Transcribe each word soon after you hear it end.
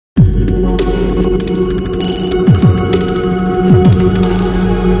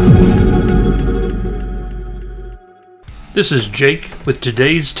This is Jake with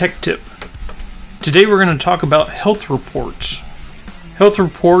today's Tech Tip. Today we're going to talk about health reports. Health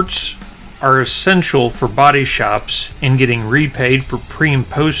reports are essential for body shops in getting repaid for pre and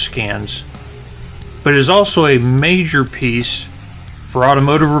post scans, but is also a major piece for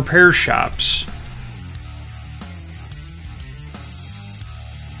automotive repair shops.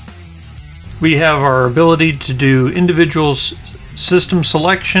 We have our ability to do individual system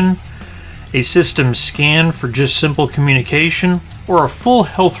selection, a system scan for just simple communication, or a full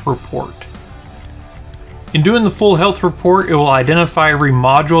health report. In doing the full health report, it will identify every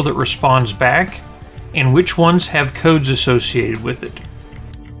module that responds back and which ones have codes associated with it.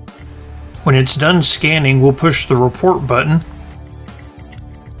 When it's done scanning, we'll push the report button.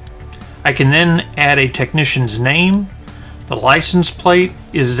 I can then add a technician's name, the license plate,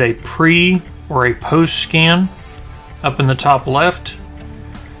 is it a pre or a post scan, up in the top left.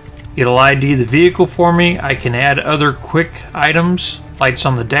 It'll ID the vehicle for me. I can add other quick items, lights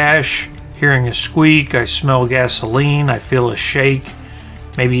on the dash, hearing a squeak, I smell gasoline, I feel a shake,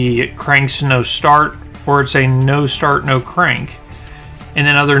 maybe it cranks no start, or it's a no start, no crank, and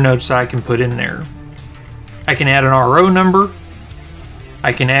then other notes that I can put in there. I can add an RO number.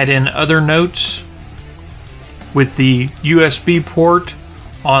 I can add in other notes. With the USB port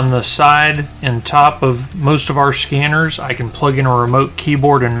on the side and top of most of our scanners, I can plug in a remote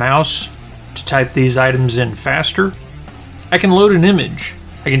keyboard and mouse to type these items in faster. I can load an image.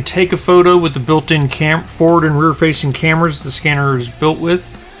 I can take a photo with the built-in forward and rear facing cameras the scanner is built with.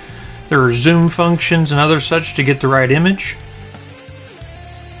 There are zoom functions and other such to get the right image.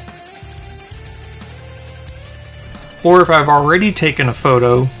 Or if I've already taken a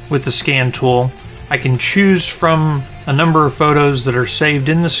photo with the scan tool, I can choose from a number of photos that are saved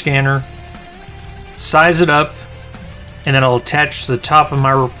in the scanner, size it up, and then I'll attach to the top of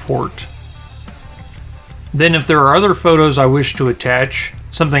my report. Then if there are other photos I wish to attach,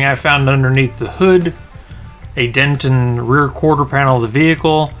 something I found underneath the hood, a dent in the rear quarter panel of the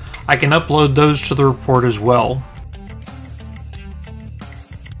vehicle, I can upload those to the report as well.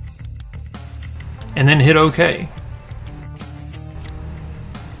 And then hit OK.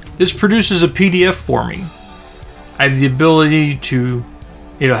 This produces a PDF for me. I have the ability to,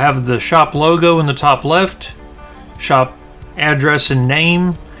 it'll have the shop logo in the top left, shop address and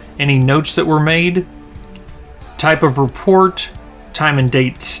name, any notes that were made, type of report, time and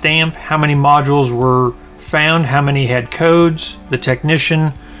date stamp, how many modules were found, how many had codes, the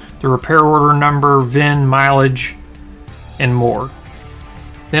technician, the repair order number, VIN, mileage, and more.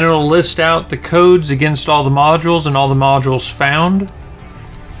 Then it'll list out the codes against all the modules and all the modules found.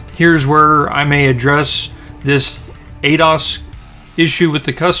 Here's where I may address this ADOS issue with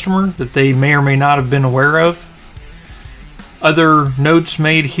the customer that they may or may not have been aware of. Other notes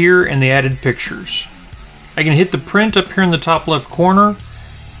made here and the added pictures. I can hit the print up here in the top left corner.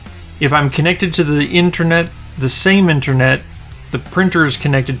 If I'm connected to the internet, the same internet the printer is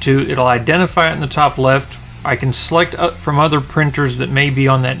connected to, it'll identify it in the top left. I can select from other printers that may be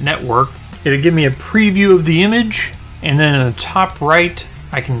on that network. It'll give me a preview of the image, and then in the top right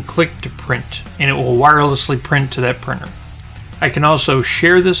I can click to print, and it will wirelessly print to that printer. I can also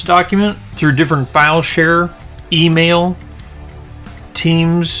share this document through different file share, email,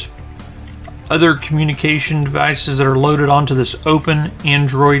 Teams, other communication devices that are loaded onto this open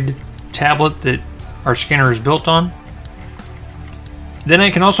Android tablet that our scanner is built on. Then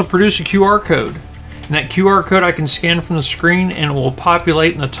I can also produce a QR code. And that QR code I can scan from the screen and it will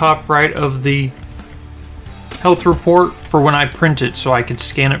populate in the top right of the health report for when I print it, so I could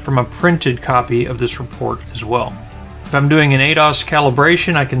scan it from a printed copy of this report as well. If I'm doing an ADOS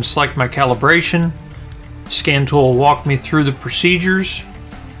calibration, I can select my calibration. Scan tool will walk me through the procedures.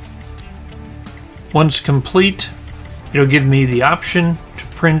 Once complete, it'll give me the option to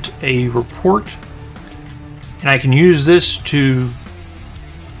print a report, and I can use this to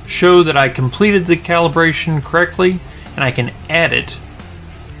show that I completed the calibration correctly, and I can add it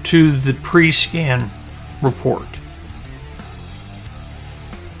to the pre-scan report.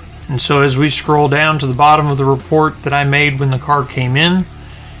 And so as we scroll down to the bottom of the report that I made when the car came in,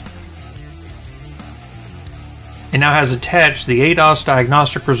 it now has attached the ADOS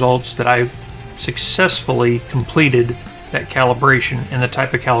diagnostic results that I successfully completed that calibration and the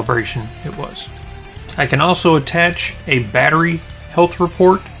type of calibration it was. I can also attach a battery health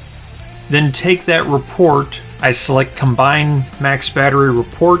report, then take that report, I select Combine Max Battery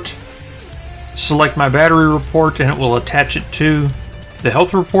Report, select my battery report, and it will attach it to the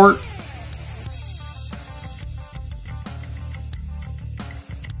health report.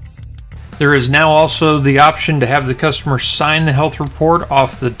 There is now also the option to have the customer sign the health report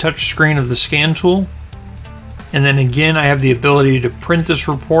off the touch screen of the scan tool. And then again, I have the ability to print this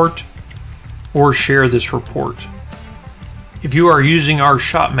report or share this report. If you are using our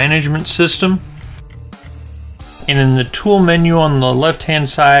shop management system, and in the tool menu on the left hand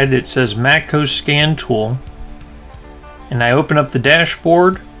side it says Matco Scan Tool, and I open up the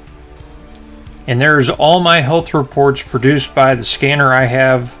dashboard, and there's all my health reports produced by the scanner I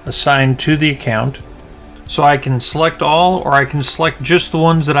have assigned to the account. So I can select all, or I can select just the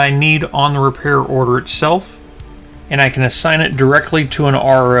ones that I need on the repair order itself, and I can assign it directly to an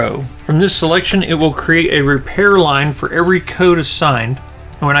RO. From this selection, it will create a repair line for every code assigned,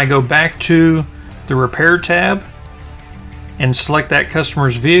 and when I go back to the repair tab and select that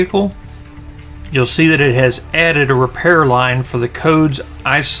customer's vehicle, you'll see that it has added a repair line for the codes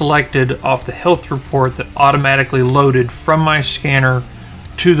I selected off the health report that automatically loaded from my scanner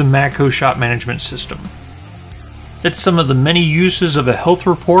to the Matco shop management system. That's some of the many uses of a health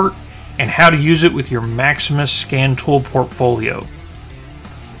report and how to use it with your Maximus scan tool portfolio.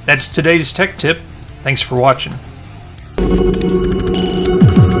 That's today's tech tip. Thanks for watching.